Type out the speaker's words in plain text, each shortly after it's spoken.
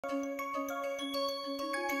We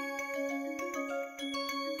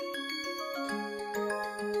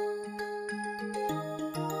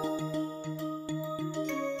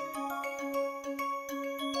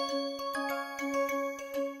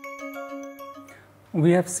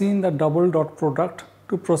have seen the double dot product.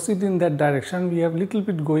 To proceed in that direction, we have little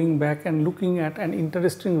bit going back and looking at an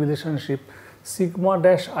interesting relationship. Sigma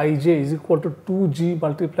dash ij is equal to 2g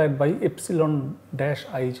multiplied by epsilon dash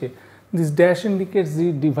ij. This dash indicates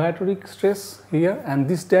the deviatoric stress here, and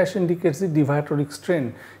this dash indicates the deviatoric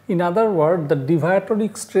strain. In other words, the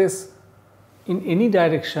deviatoric stress in any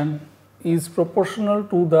direction is proportional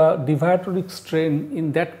to the deviatoric strain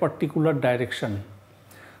in that particular direction.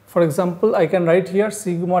 For example, I can write here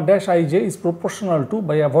sigma dash ij is proportional to,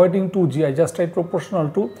 by avoiding 2g, I just write proportional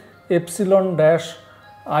to epsilon dash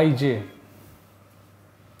ij.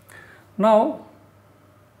 Now,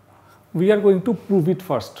 we are going to prove it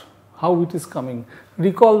first, how it is coming.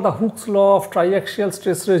 Recall the Hooke's law of triaxial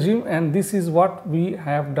stress regime, and this is what we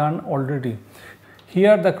have done already.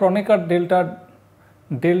 Here the Kronecker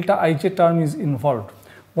delta ij term is involved.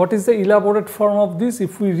 What is the elaborate form of this?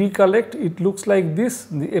 If we recollect, it looks like this.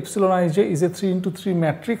 The epsilon ij is a 3 into 3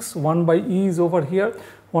 matrix. 1 by E is over here.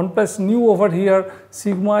 1 plus nu over here.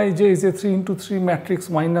 Sigma ij is a 3 into 3 matrix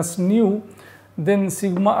minus nu. Then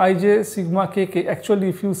sigma ij, sigma kk. Actually,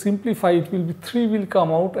 if you simplify, it will be 3 will come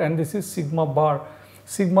out, and this is sigma bar.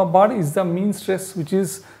 Sigma bar is the mean stress, which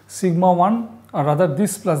is sigma 1, or rather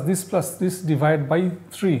this plus this divided by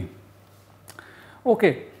 3.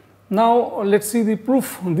 Okay. Now, let us see the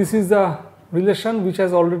proof. This is the relation which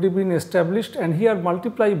has already been established, and here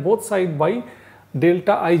multiply both sides by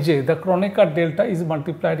delta ij. The Kronecker delta is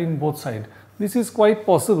multiplied in both sides. This is quite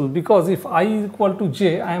possible because if I is equal to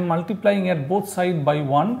j, I am multiplying at both sides by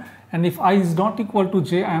 1, and if I is not equal to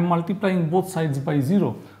j, I am multiplying both sides by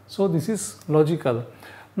 0. So, this is logical.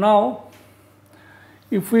 Now,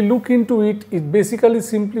 if we look into it, it basically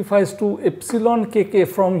simplifies to epsilon kk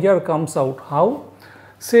from here comes out. How?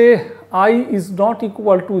 Say I is not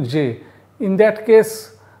equal to j. In that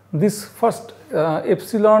case, this first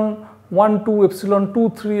epsilon 1 2, epsilon 2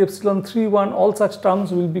 3, epsilon 3 1, all such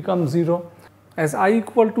terms will become 0. As I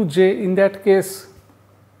equal to j, in that case,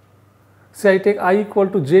 say I take I equal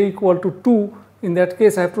to j equal to 2, in that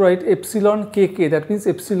case I have to write epsilon kk, that means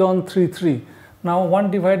epsilon 3 3. Now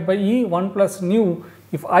 1 divided by E, 1 plus nu.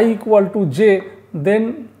 If I equal to j,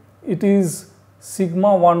 then it is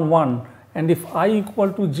sigma 1 1. And if I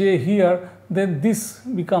equal to j here, then this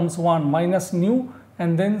becomes 1 minus nu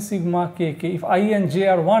and then sigma kk. If I and j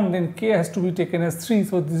are 1, then k has to be taken as 3,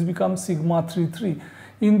 so this becomes sigma 3 3.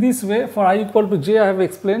 In this way, for I equal to j I have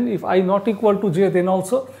explained, if I not equal to j, then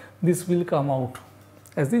also this will come out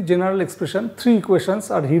as the general expression. 3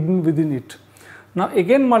 equations are hidden within it. Now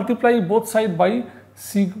again multiply both sides by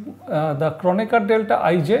the Kronecker delta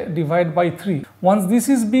ij divided by 3. Once this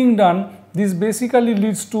is being done, this basically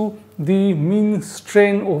leads to the mean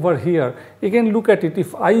strain over here. Again look at it,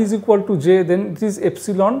 if I is equal to j, then it is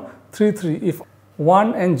epsilon 3 3. If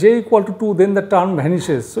 1 and j equal to 2, then the term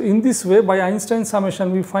vanishes. So in this way, by Einstein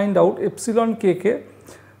summation, we find out epsilon kk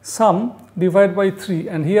sum divided by 3,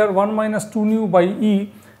 and here 1 minus 2 nu by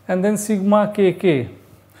E, and then sigma kk.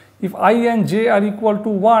 If I and j are equal to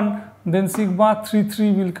 1, then sigma 3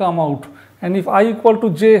 3 will come out, and if I equal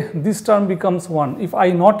to j, this term becomes 1. If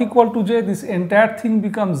I not equal to j, this entire thing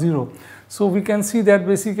becomes 0. So we can see that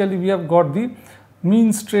basically we have got the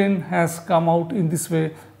mean strain has come out in this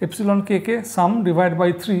way. Epsilon kk sum divided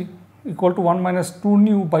by 3 equal to 1 minus 2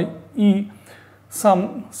 nu by E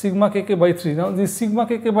sum sigma kk by 3. Now this sigma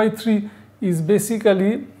kk by 3 is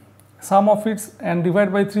basically sum of its, and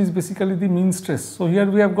divided by 3 is basically the mean stress. So here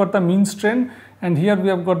we have got the mean strain, and here we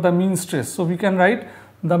have got the mean stress. So we can write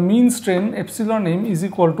the mean strain epsilon m is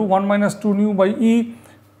equal to 1 minus 2 nu by E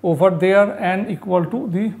over there and equal to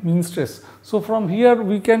the mean stress. So from here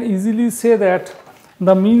we can easily say that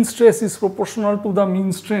the mean stress is proportional to the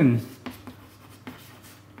mean strain.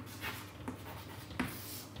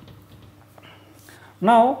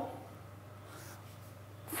 Now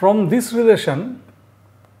from this relation,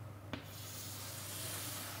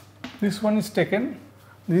 this one is taken.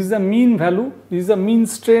 This is the mean value, this is the mean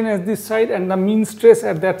strain at this side and the mean stress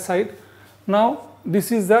at that side. Now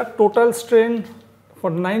this is the total strain for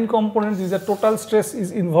 9 components, is the total stress is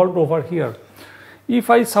involved over here. If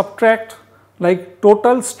I subtract like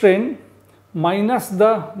total strain minus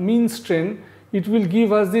the mean strain, it will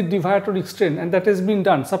give us the deviatoric strain, and that has been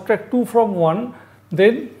done. Subtract 2 from 1,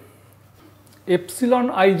 then epsilon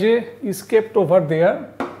ij is kept over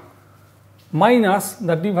there minus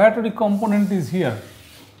the deviatoric component is here,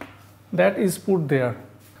 that is put there.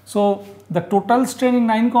 So the total strain in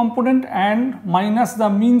 9 component and minus the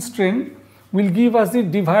mean strain will give us the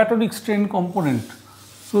deviatoric strain component.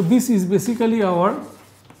 So this is basically our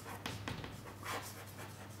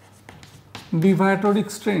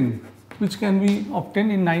deviatoric strain, which can be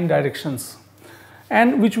obtained in 9 directions,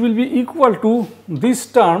 and which will be equal to this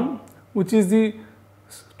term, which is the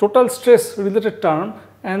total stress related term,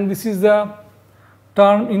 and this is the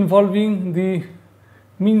term involving the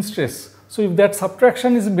mean stress. So if that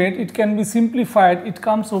subtraction is made, it can be simplified, it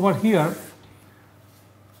comes over here,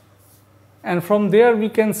 and from there we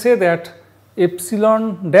can say that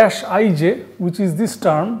epsilon dash ij, which is this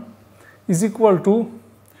term, is equal to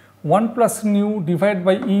 1 plus nu divided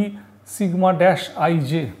by E sigma dash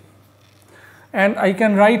ij, and I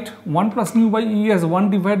can write 1 plus nu by E as 1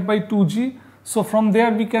 divided by 2g. So from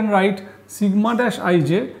there we can write sigma dash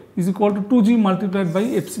ij is equal to 2g multiplied by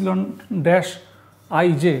epsilon dash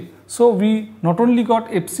ij. So we not only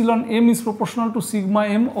got epsilon m is proportional to sigma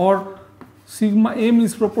m or sigma m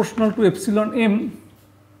is proportional to epsilon m,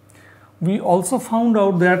 we also found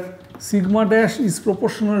out that sigma dash is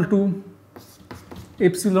proportional to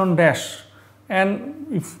epsilon dash, and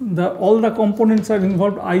if all the components are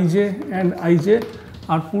involved, ij and ij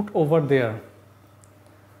are put over there.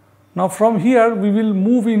 Now from here we will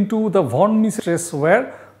move into the von Mises stress,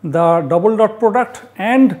 where the double dot product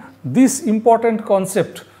and this important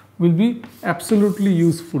concept will be absolutely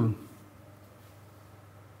useful.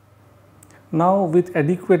 Now with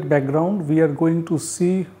adequate background, we are going to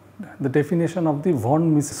see the definition of the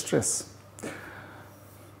von Mises stress.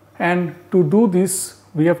 And to do this,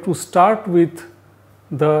 we have to start with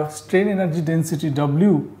the strain energy density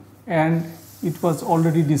W, and it was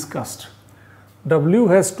already discussed. W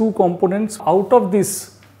has 2 components. Out of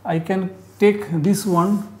this, I can take this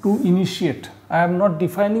one to initiate. I am not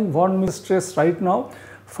defining von Mises stress right now.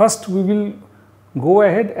 First we will go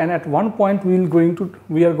ahead, and at one point we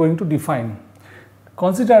are going to define.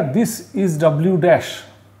 Consider this is W dash,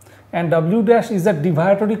 and W dash is the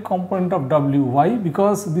deviatoric component of W. Why?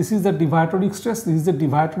 Because this is the deviatoric stress, this is the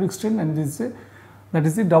deviatoric strain, and that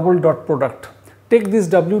is the double dot product. Take this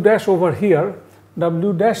W dash over here.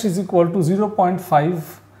 W dash is equal to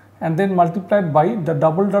 0.5 and then multiplied by the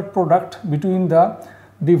double dot product between the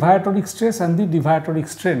deviatoric stress and the deviatoric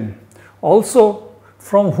strain. Also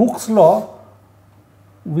from Hooke's law,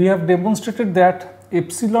 we have demonstrated that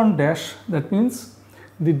epsilon dash, that means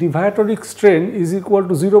the deviatoric strain, is equal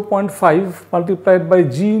to 0.5 multiplied by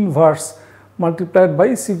G inverse multiplied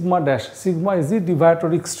by sigma dash. Sigma is the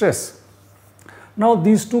deviatoric stress. Now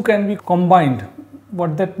these two can be combined.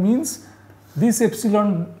 What that means? This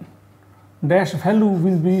epsilon dash value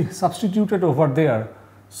will be substituted over there.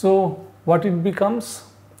 So what it becomes?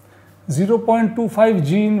 0.25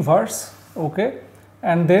 G inverse, okay,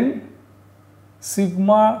 and then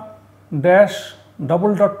sigma dash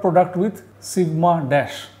double dot product with sigma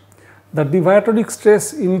dash. The deviatoric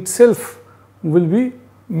stress in itself will be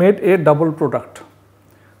made a double product.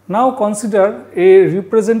 Now consider a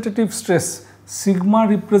representative stress, sigma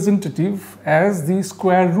representative, as the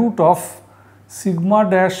square root of sigma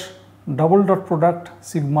dash double dot product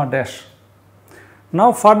sigma dash.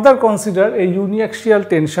 Now further consider a uniaxial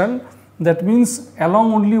tension, that means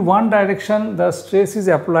along only one direction the stress is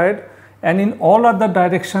applied, and in all other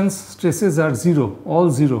directions stresses are 0,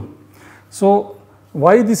 all 0. So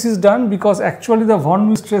why this is done? Because actually the von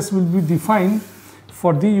Mises stress will be defined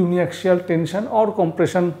for the uniaxial tension or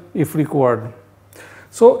compression if required.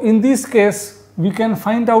 So in this case we can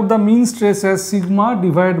find out the mean stress as sigma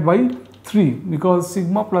divided by 3, because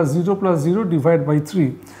sigma plus 0 divided by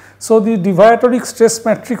 3. So the deviatoric stress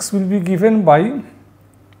matrix will be given by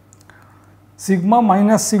sigma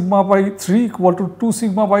minus sigma by 3 equal to 2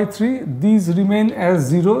 sigma by 3. These remain as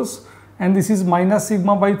zeros, and this is minus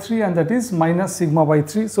sigma by 3, and that is minus sigma by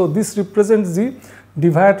 3. So this represents the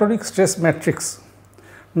deviatoric stress matrix.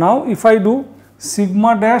 Now if I do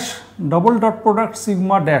sigma dash double dot product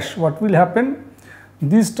sigma dash, what will happen?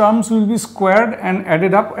 These terms will be squared and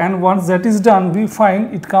added up, and once that is done, we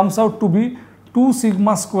find it comes out to be 2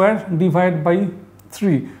 sigma square divided by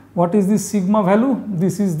 3. What is this sigma value?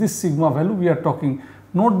 This is this sigma value we are talking.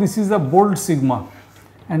 Note this is the bold sigma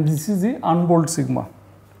and this is the unbold sigma.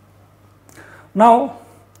 Now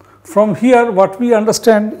from here what we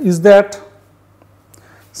understand is that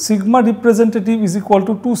sigma representative is equal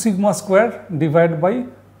to 2 sigma square divided by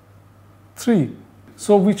 3.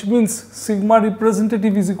 So which means sigma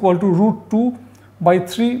representative is equal to root 2 by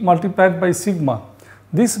 3 multiplied by sigma.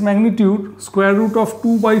 This magnitude square root of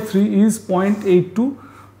 2 by 3 is 0.82.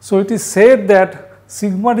 So it is said that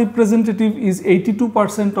sigma representative is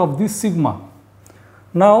 82% of this sigma.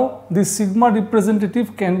 Now this sigma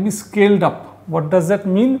representative can be scaled up. What does that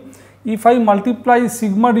mean? If I multiply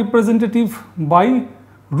sigma representative by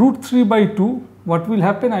root 3 by 2, what will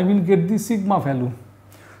happen? I will get the sigma value.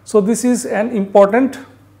 So this is an important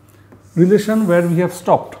relation where we have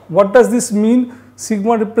stopped. What does this mean?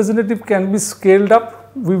 Sigma representative can be scaled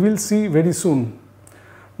up. We will see very soon.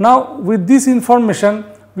 Now with this information,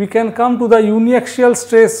 we can come to the uniaxial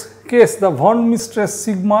stress case. The von Mises stress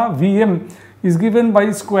sigma Vm is given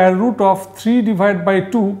by square root of 3 divided by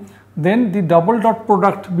 2, then the double dot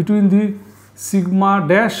product between the sigma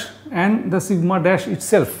dash and the sigma dash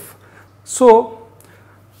itself. So,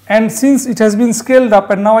 and since it has been scaled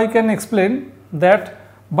up, and now I can explain that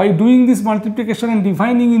by doing this multiplication and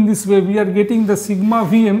defining in this way, we are getting the sigma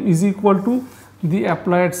Vm is equal to the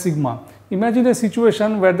applied sigma. Imagine a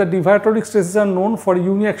situation where the deviatoric stresses are known for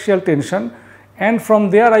uniaxial tension, and from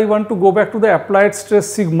there I want to go back to the applied stress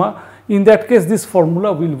sigma. In that case, this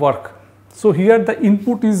formula will work. So here the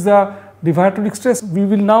input is the deviatoric stress. We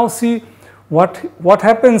will now see what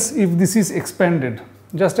happens if this is expanded.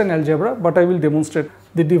 Just an algebra, but I will demonstrate.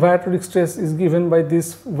 The deviatoric stress is given by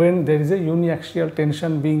this when there is a uniaxial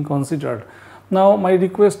tension being considered. Now my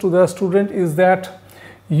request to the student is that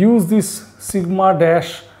use this sigma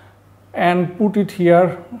dash and put it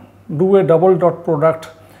here, do a double dot product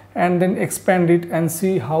and then expand it and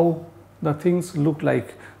see how the things look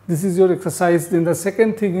like. This is your exercise. Then the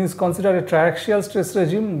second thing is consider a triaxial stress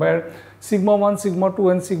regime where sigma 1, sigma 2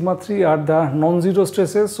 and sigma 3 are the non-zero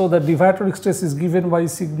stresses. So the deviatoric stress is given by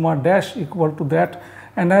sigma dash equal to that.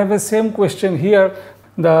 And I have the same question here.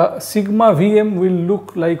 The sigma Vm will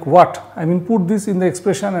look like what? I mean, put this in the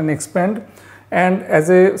expression and expand. And as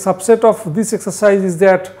a subset of this exercise is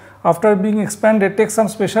that after being expanded, take some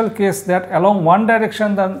special case that along one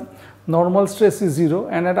direction the normal stress is 0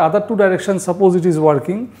 and at other two directions suppose it is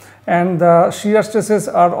working and the shear stresses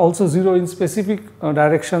are also 0 in specific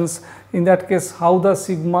directions. In that case, how the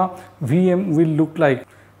sigma Vm will look like.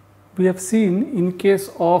 We have seen in case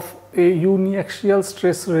of a uniaxial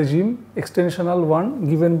stress regime extensional one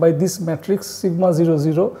given by this matrix sigma 0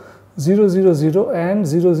 0 0 0 0 and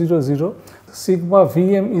 0 0 0, sigma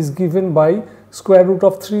Vm is given by square root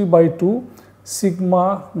of 3 by 2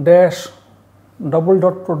 sigma dash double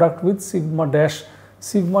dot product with sigma dash.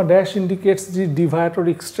 Sigma dash indicates the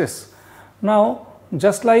deviatoric stress. Now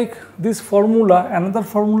just like this formula, another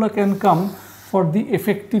formula can come for the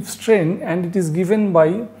effective strain, and it is given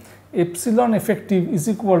by epsilon effective is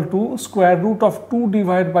equal to square root of 2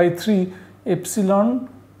 divided by 3 epsilon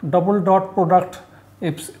double dot product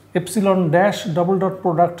epsilon dash double dot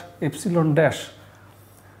product epsilon dash.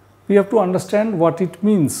 We have to understand what it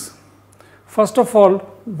means. First of all,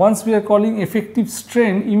 once we are calling effective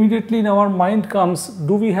strain, immediately in our mind comes,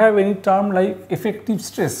 do we have any term like effective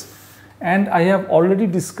stress? And I have already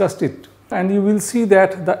discussed it. And you will see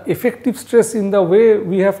that the effective stress in the way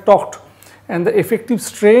we have talked and the effective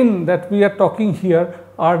strain that we are talking here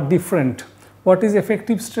are different. What is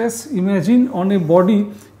effective stress? Imagine on a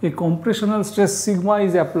body, a compressional stress sigma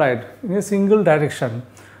is applied in a single direction.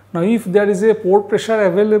 Now if there is a pore pressure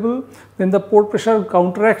available, then the pore pressure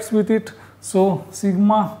counteracts with it. So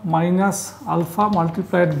sigma minus alpha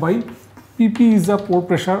multiplied by pp is the pore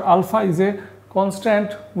pressure. Alpha is a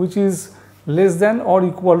constant which is less than or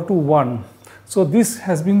equal to 1. So this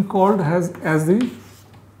has been called as the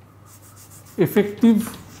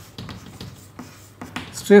effective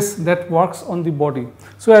stress that works on the body.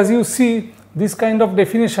 So as you see this kind of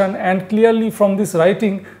definition, and clearly from this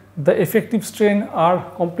writing the effective strain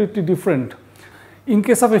are completely different. In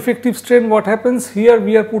case of effective strain, what happens here?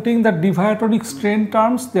 We are putting the deviatoric strain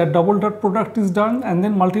terms, their double dot product is done and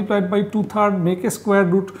then multiplied by 2/3, make a square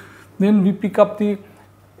root, then we pick up the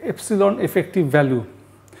epsilon effective value.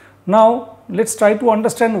 Now let's try to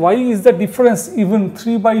understand why is the difference even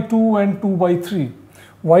 3 by 2 and 2 by 3.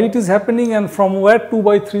 Why it is happening and from where 2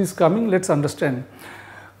 by 3 is coming, let's understand.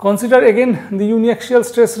 Consider again the uniaxial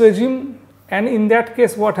stress regime, and in that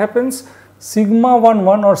case what happens? Sigma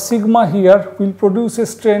 11 or sigma here will produce a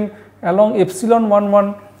strain along epsilon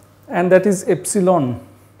 11 and that is epsilon.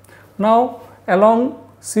 Now along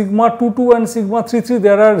sigma 22 and sigma 33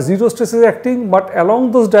 there are 0 stresses acting, but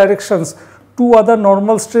along those directions two other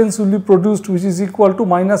normal strains will be produced which is equal to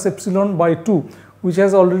minus epsilon by 2, which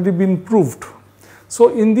has already been proved. So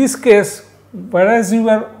in this case, whereas you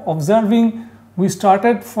were observing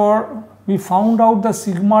we found out the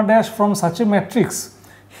sigma dash from such a matrix,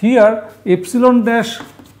 here epsilon dash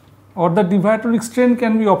or the deviatoric strain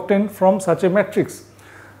can be obtained from such a matrix.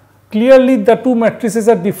 Clearly the two matrices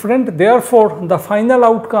are different, therefore the final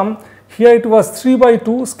outcome Here it was 3 by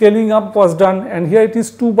 2 scaling up was done, and here it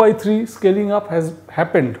is 2 by 3 scaling up has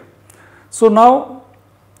happened. So now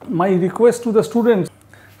my request to the students,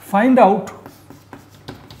 find out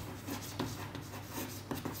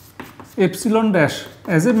epsilon dash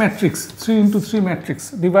as a matrix, 3 into 3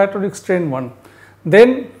 matrix, Deviatoric strain 1.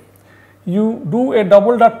 Then you do a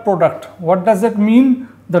double dot product. What does that mean?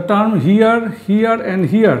 The term here, here and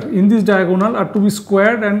here in this diagonal are to be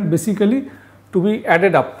squared and basically to be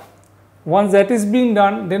added up. Once that is being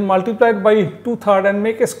done, then multiply it by 2/3 and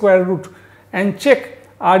make a square root and check,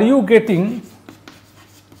 are you getting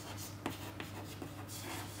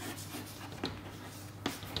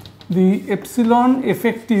the epsilon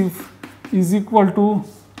effective is equal to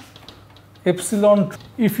epsilon.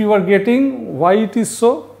 If you are getting, why it is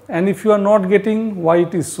so, and if you are not getting, why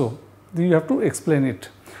it is so, you have to explain it.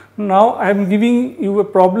 Now I am giving you a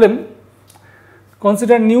problem.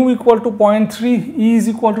 Consider nu equal to 0.3, E is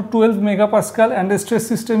equal to 12 megapascal, and the stress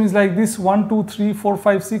system is like this: 1, 2, 3, 4,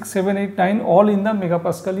 5, 6, 7, 8, 9, all in the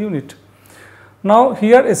megapascal unit. Now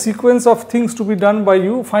here a sequence of things to be done by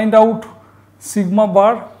you. Find out sigma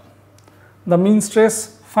bar, the mean stress,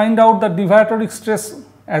 find out the deviatoric stress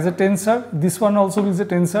as a tensor, this one also is a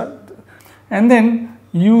tensor, and then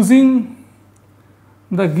using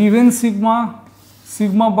the given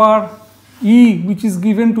sigma bar, E which is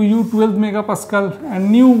given to you 12 megapascal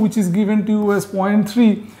and nu which is given to you as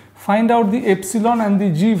 0.3, find out the epsilon and the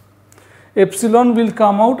G. Epsilon will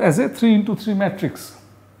come out as a 3 into 3 matrix.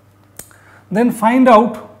 Then find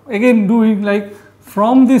out, again doing like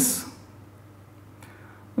from this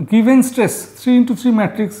given stress 3 into 3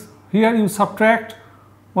 matrix, here you subtract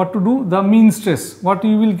what to do, the mean stress. What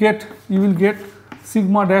you will get? You will get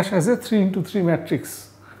sigma dash as a 3 into 3 matrix.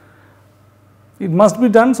 It must be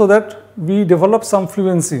done so that we develop some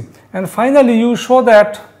fluency. And finally you show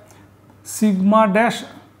that sigma dash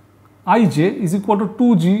ij is equal to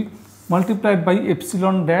 2g multiplied by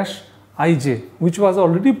epsilon dash ij, which was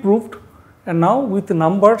already proved, and now with the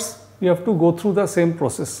numbers we have to go through the same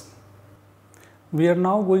process. We are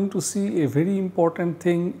now going to see a very important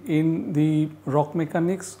thing in the rock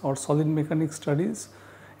mechanics or solid mechanics studies,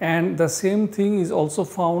 and the same thing is also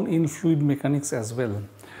found in fluid mechanics as well.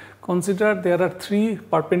 Consider there are 3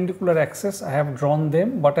 perpendicular axes. I have drawn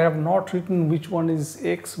them, but I have not written which one is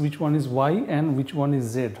x, which one is y, and which one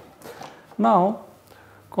is z. Now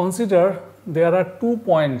consider there are 2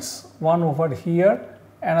 points, one over here,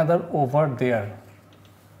 another over there.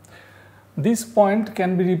 This point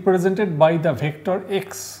can be represented by the vector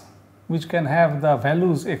x, which can have the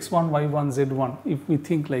values x1, y1, z1 if we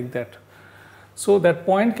think like that. So that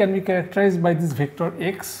point can be characterized by this vector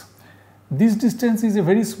x. This distance is a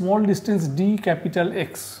very small distance, d capital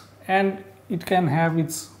X, and it can have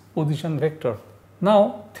its position vector.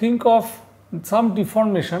 Now think of some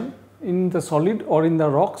deformation in the solid or in the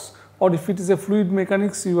rocks, or if it is a fluid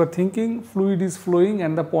mechanics, you are thinking fluid is flowing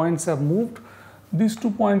and the points have moved. These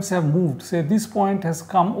 2 points have moved. Say this point has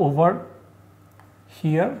come over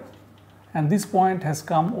here and this point has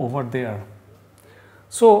come over there.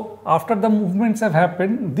 So after the movements have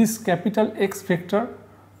happened, this capital X vector,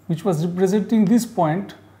 which was representing this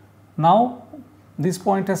point, now this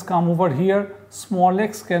point has come over here, small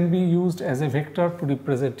x can be used as a vector to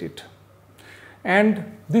represent it. And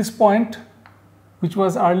this point which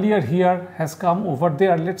was earlier here has come over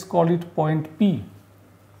there, let's call it point P.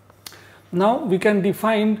 Now we can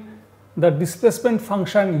define the displacement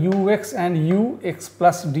function ux and ux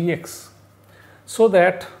plus dx, so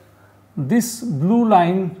that this blue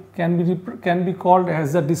line can be called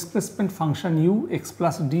as the displacement function ux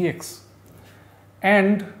plus dx,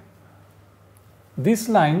 and this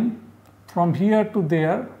line from here to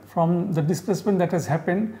there, from the displacement that has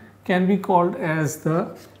happened, can be called as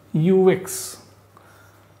the ux.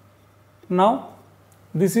 Now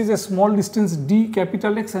this is a small distance d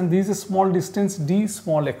capital X and this is a small distance d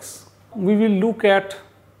small x. We will look at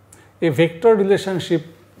a vector relationship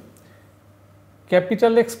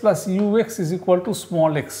capital X plus ux is equal to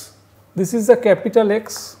small x. This is the capital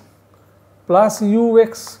X plus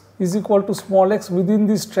ux is equal to small x. Within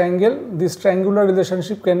this triangle, this triangular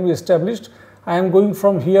relationship can be established. I am going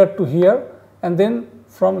from here to here and then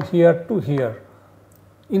from here to here.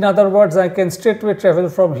 In other words, I can straightway travel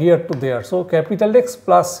from here to there. So capital X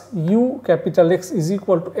plus u capital X is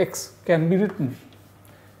equal to x can be written.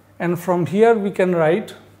 And from here we can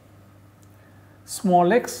write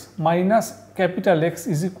small x minus capital X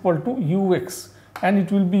is equal to ux, and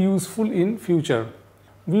it will be useful in future.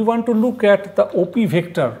 We want to look at the OP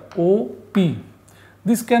vector OP.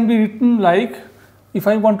 This can be written like, if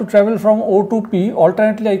I want to travel from O to P,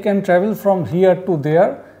 alternately I can travel from here to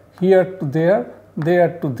there,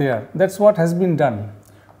 there to there. That's what has been done.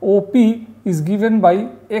 OP is given by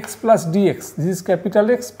x plus dx. This is capital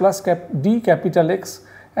X plus d capital X,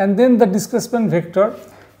 and then the displacement vector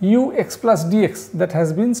u x plus dx that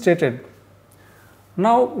has been stated.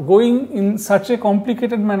 Now, going in such a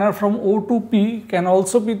complicated manner from O to P can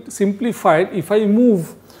also be simplified if I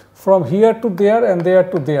move from here to there and there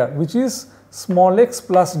to there, which is small x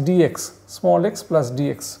plus dx, small x plus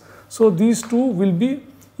dx. So, these two will be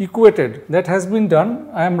equated. That has been done.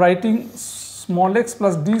 I am writing small x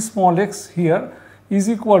plus d small x here is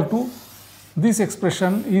equal to this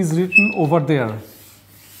expression is written over there.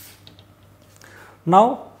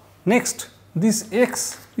 Now, next this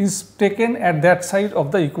x is taken at that side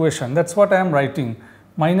of the equation. That is what I am writing,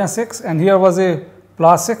 minus x, and here was a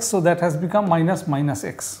plus x, so that has become minus minus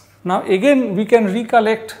x. Now, again we can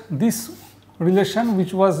recollect this relation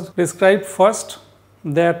which was described first,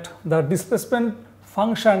 that the displacement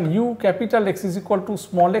function u capital X is equal to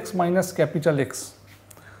small x minus capital X.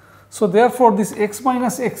 So, therefore, this x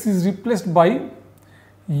minus x is replaced by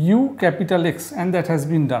u capital X, and that has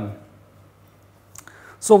been done.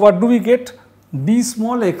 So, what do we get? D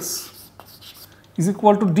small x is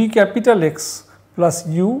equal to d capital X plus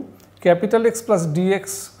u capital X plus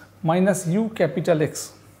dx minus u capital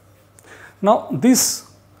X. Now, this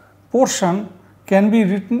portion can be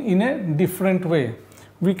written in a different way.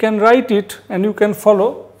 We can write it, and you can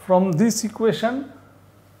follow from this equation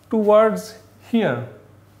towards here.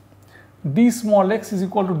 D small x is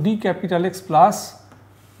equal to d capital X plus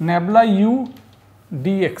nabla u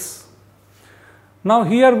dx. Now,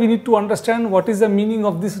 here we need to understand what is the meaning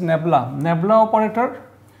of this nabla. Nabla operator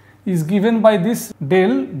is given by this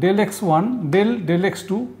del x1, del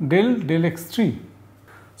x2, del x3.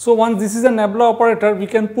 So, once this is a nabla operator, we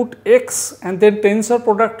can put x and then tensor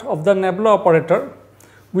product of the nabla operator,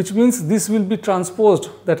 which means this will be transposed.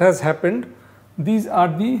 That has happened. These are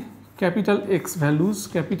the capital X values,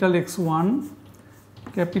 capital X1,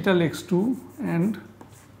 capital X2 and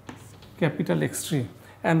capital X3.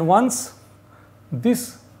 And once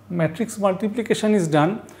this matrix multiplication is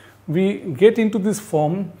done, we get into this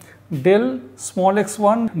form del small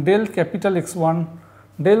x1, del capital X1,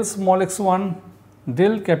 del small x1,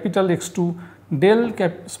 del capital X2, del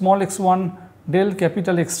small x1, del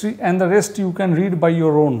capital X3, and the rest you can read by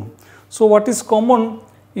your own. So, what is common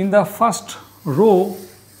in the first row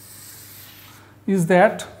is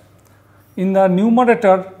that in the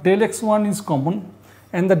numerator del x1 is common,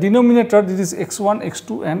 and the denominator this is x1,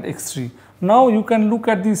 x2 and x3. Now, you can look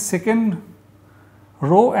at the second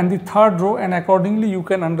row and the third row, and accordingly you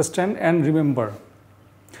can understand and remember.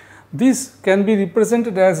 This can be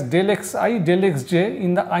represented as del xi, del xj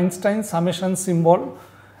in the Einstein summation symbol,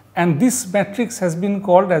 and this matrix has been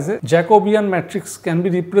called as a Jacobian matrix, can be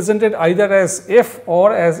represented either as f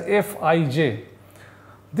or as fij.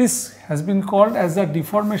 This has been called as the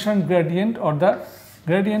deformation gradient or the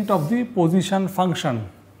gradient of the position function.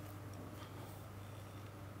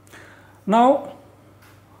 Now,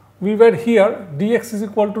 we were here dx is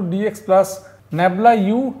equal to dx plus nabla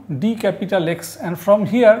u d capital X, and from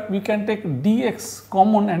here we can take dx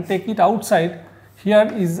common and take it outside.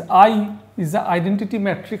 Here is I is the identity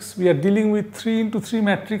matrix. We are dealing with 3 into 3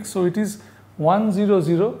 matrix, so it is 1 0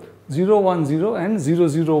 0, 0 1 0 and 0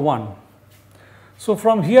 0 1. So,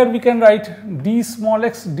 from here we can write d small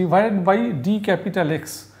x divided by d capital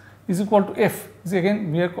X is equal to f, is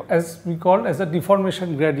again we are as we call as a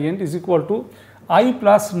deformation gradient, is equal to I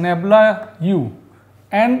plus nabla u,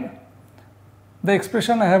 and the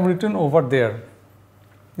expression I have written over there.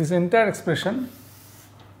 This entire expression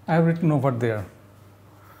I have written over there.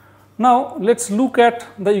 Now, let us look at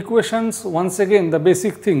the equations once again, the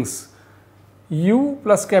basic things. U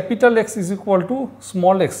plus capital X is equal to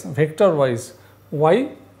small x vector wise.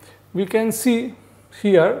 Why? We can see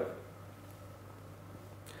here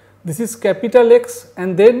this is capital X,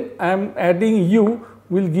 and then I am adding u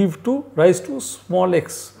will give to rise to small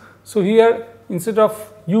x. So, here instead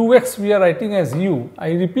of ux we are writing as u.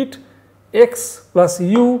 I repeat, x plus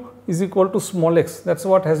u is equal to small x. That is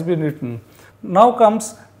what has been written. Now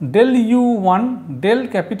comes del u1 del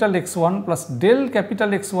capital X1 plus del capital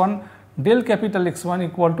X1 del capital X1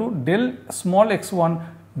 equal to del small x1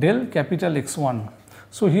 del capital X1.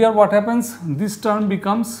 So, here what happens, this term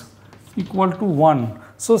becomes equal to 1.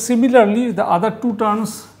 So, similarly the other two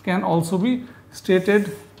terms can also be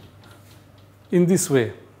stated in this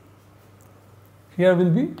way. Here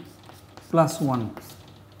will be plus 1.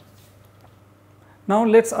 Now,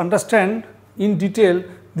 let us understand in detail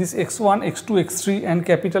this x1, x2, x3 and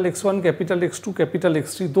capital X1, capital X2, capital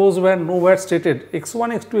X3, those were nowhere stated.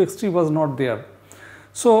 x1, x2, x3 was not there.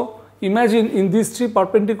 So, Imagine in these three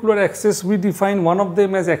perpendicular axes, we define one of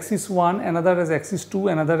them as axis 1, another as axis 2,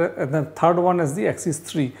 and the third one as the axis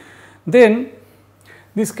 3. Then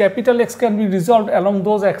this capital X can be resolved along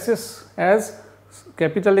those axes as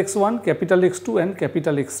capital X1, capital X2 and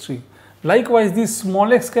capital X3. Likewise, this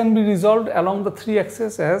small x can be resolved along the three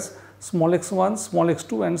axes as small x1, small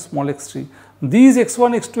x2 and small x3. These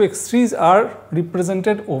x1, x2, x3s are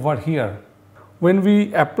represented over here. When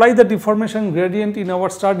we apply the deformation gradient in our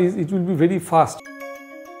studies, it will be very fast.